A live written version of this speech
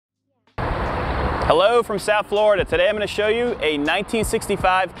Hello from South Florida. Today I'm going to show you a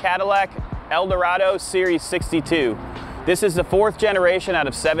 1965 Cadillac Eldorado Series 62. This is the 4th generation out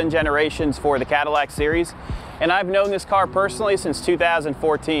of 7 generations for the Cadillac series, and I've known this car personally since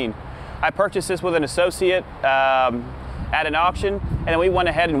 2014. I purchased this with an associate at an auction, and then we went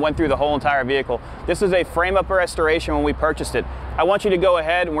ahead and went through the whole entire vehicle. This is a frame-up restoration when we purchased it. I want you to go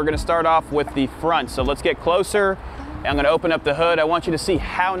ahead, and we're going to start off with the front. So let's get closer. I'm going to open up the hood. I want you to see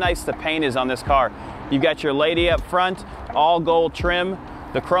how nice the paint is on this car. You've got your lady up front, all gold trim.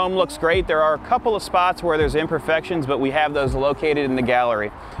 The chrome looks great. There are a couple of spots where there's imperfections, but we have those located in the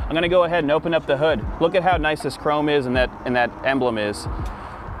gallery. I'm going to go ahead and open up the hood. Look at how nice this chrome is and that emblem is.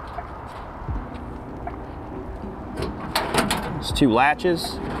 There's 2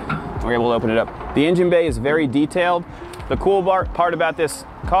 latches. We're able to open it up. The engine bay is very detailed. The cool part about this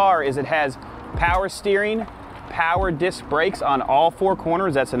car is it has power steering, power disc brakes on all 4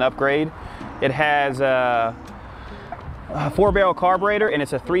 corners. That's an upgrade. It has a 4-barrel carburetor, and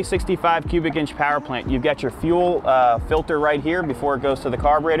it's a 365 cubic inch power plant. You've got your fuel filter right here before it goes to the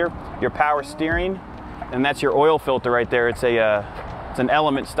carburetor, your power steering, and that's your oil filter right there. It's an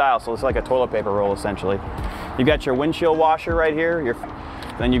element style, so it's like a toilet paper roll essentially. You've got your windshield washer right here,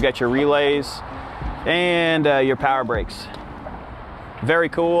 then you've got your relays and your power brakes. Very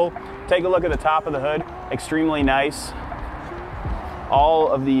cool. Take a look at the top of the hood. Extremely nice. All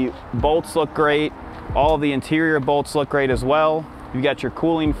of the bolts look great. All of the interior bolts look great as well. You've got your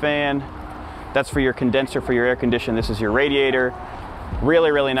cooling fan. That's for your condenser for your air conditioner. This is your radiator.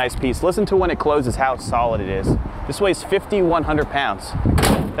 Really, really nice piece. Listen to when it closes how solid it is. This weighs 5,100 pounds.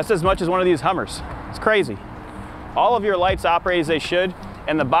 That's as much as one of these Hummers. It's crazy. All of your lights operate as they should,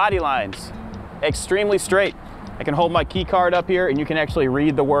 and the body lines, extremely straight. I can hold my key card up here and you can actually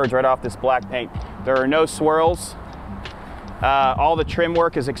read the words right off this black paint. There are no swirls. All the trim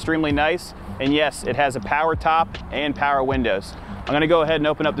work is extremely nice. And yes, it has a power top and power windows. I'm going to go ahead and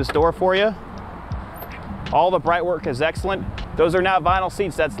open up this door for you. All the bright work is excellent. Those are not vinyl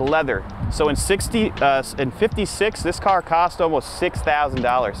seats, that's leather. So in 56, this car cost almost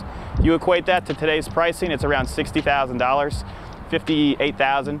 $6,000. You equate that to today's pricing, it's around $60,000.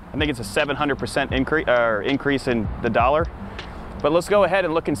 58,000. I think it's a 700% increase in the dollar. But let's go ahead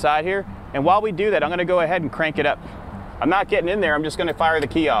and look inside here. And while we do that, I'm going to go ahead and crank it up. I'm not getting in there. I'm just going to fire the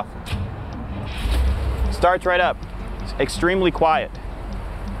key off. Starts right up. It's extremely quiet.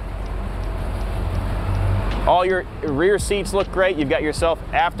 All your rear seats look great. You've got yourself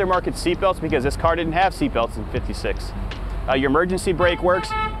aftermarket seatbelts because this car didn't have seatbelts in 56. Your emergency brake works.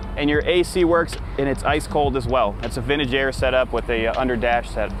 And your AC works, and it's ice cold as well. That's a vintage air setup with a under dash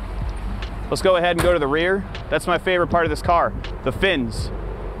set. Let's go ahead and go to the rear. That's my favorite part of this car, the fins.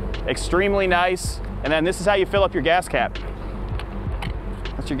 Extremely nice. And then this is how you fill up your gas cap.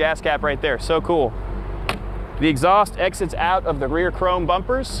 That's your gas cap right there, so cool. The exhaust exits out of the rear chrome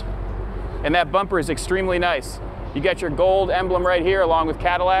bumpers, and that bumper is extremely nice. You got your gold emblem right here along with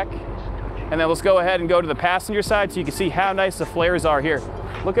Cadillac. And then let's go ahead and go to the passenger side so you can see how nice the flares are here.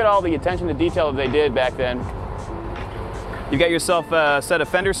 Look at all the attention to detail that they did back then. You got yourself a set of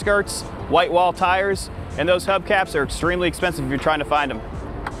fender skirts, white wall tires, and those hubcaps are extremely expensive if you're trying to find them.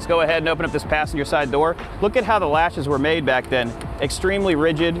 Let's go ahead and open up this passenger side door. Look at how the latches were made back then. Extremely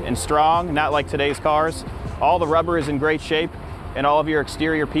rigid and strong, not like today's cars. All the rubber is in great shape, and all of your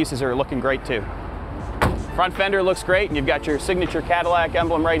exterior pieces are looking great too. Front fender looks great, and you've got your signature Cadillac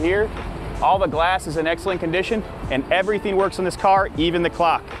emblem right here. All the glass is in excellent condition, and everything works on this car, even the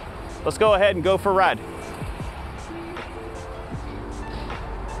clock. Let's go ahead and go for a ride.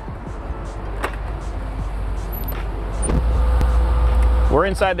 We're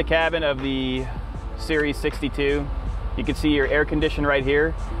inside the cabin of the Series 62. You can see your air conditioner right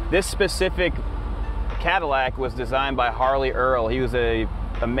here. This specific Cadillac was designed by Harley Earl. He was an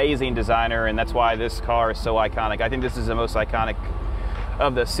amazing designer, and that's why this car is so iconic. I think this is the most iconic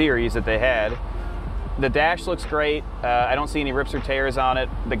of the series that they had. The dash looks great. I don't see any rips or tears on it.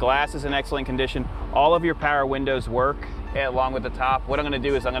 The glass is in excellent condition. All of your power windows work along with the top. What I'm going to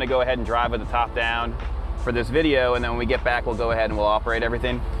do is I'm going to go ahead and drive with the top down for this video, and then when we get back we'll go ahead and we'll operate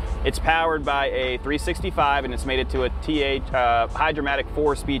everything. It's powered by a 365 and it's made it to a hydra-Matic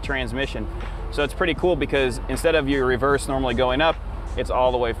 4-speed transmission. So it's pretty cool because instead of your reverse normally going up, it's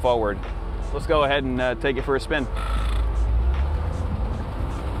all the way forward. Let's go ahead and take it for a spin.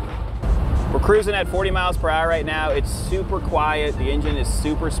 We're cruising at 40 miles per hour right now. It's super quiet. The engine is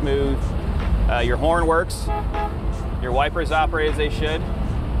super smooth. Your horn works. Your wipers operate as they should.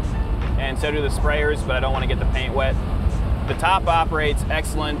 And so do the sprayers, but I don't want to get the paint wet. The top operates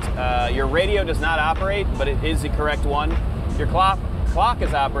excellent. Your radio does not operate, but it is the correct one. Your clock clock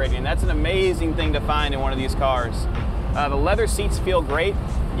is operating, and that's an amazing thing to find in one of these cars. The leather seats feel great.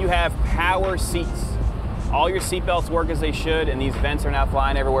 You have power seats. All your seat belts work as they should, and these vents are not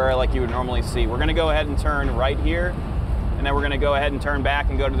flying everywhere like you would normally see. We're gonna go ahead and turn right here, and then we're gonna go ahead and turn back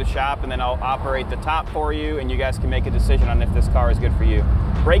and go to the shop, and then I'll operate the top for you, and you guys can make a decision on if this car is good for you.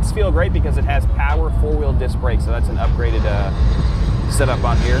 Brakes feel great because it has power 4-wheel disc brakes, so that's an upgraded setup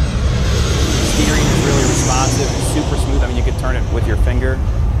on here. Steering is really responsive, super smooth. I mean, you could turn it with your finger.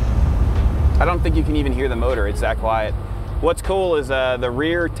 I don't think you can even hear the motor, it's that quiet. What's cool is the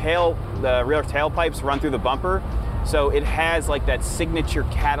rear tailpipes run through the bumper, so it has like that signature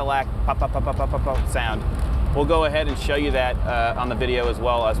Cadillac pop, pop, pop, pop, pop, pop, pop sound. We'll go ahead and show you that on the video as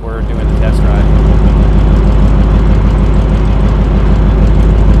well as we're doing the test ride.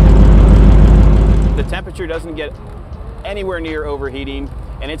 The temperature doesn't get anywhere near overheating,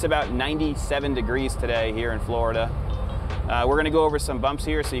 and it's about 97 degrees today here in Florida. We're gonna go over some bumps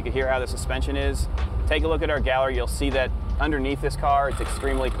here so you can hear how the suspension is. Take a look at our gallery, you'll see that underneath this car, it's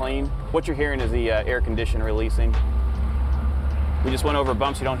extremely clean. What you're hearing is the air conditioner releasing. We just went over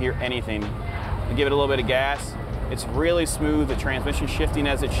bumps, you don't hear anything. You give it a little bit of gas, it's really smooth, the transmission shifting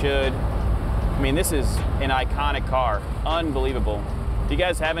as it should. I mean, this is an iconic car, unbelievable. If you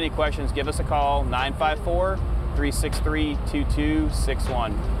guys have any questions, give us a call,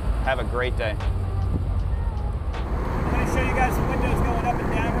 954-363-2261. Have a great day.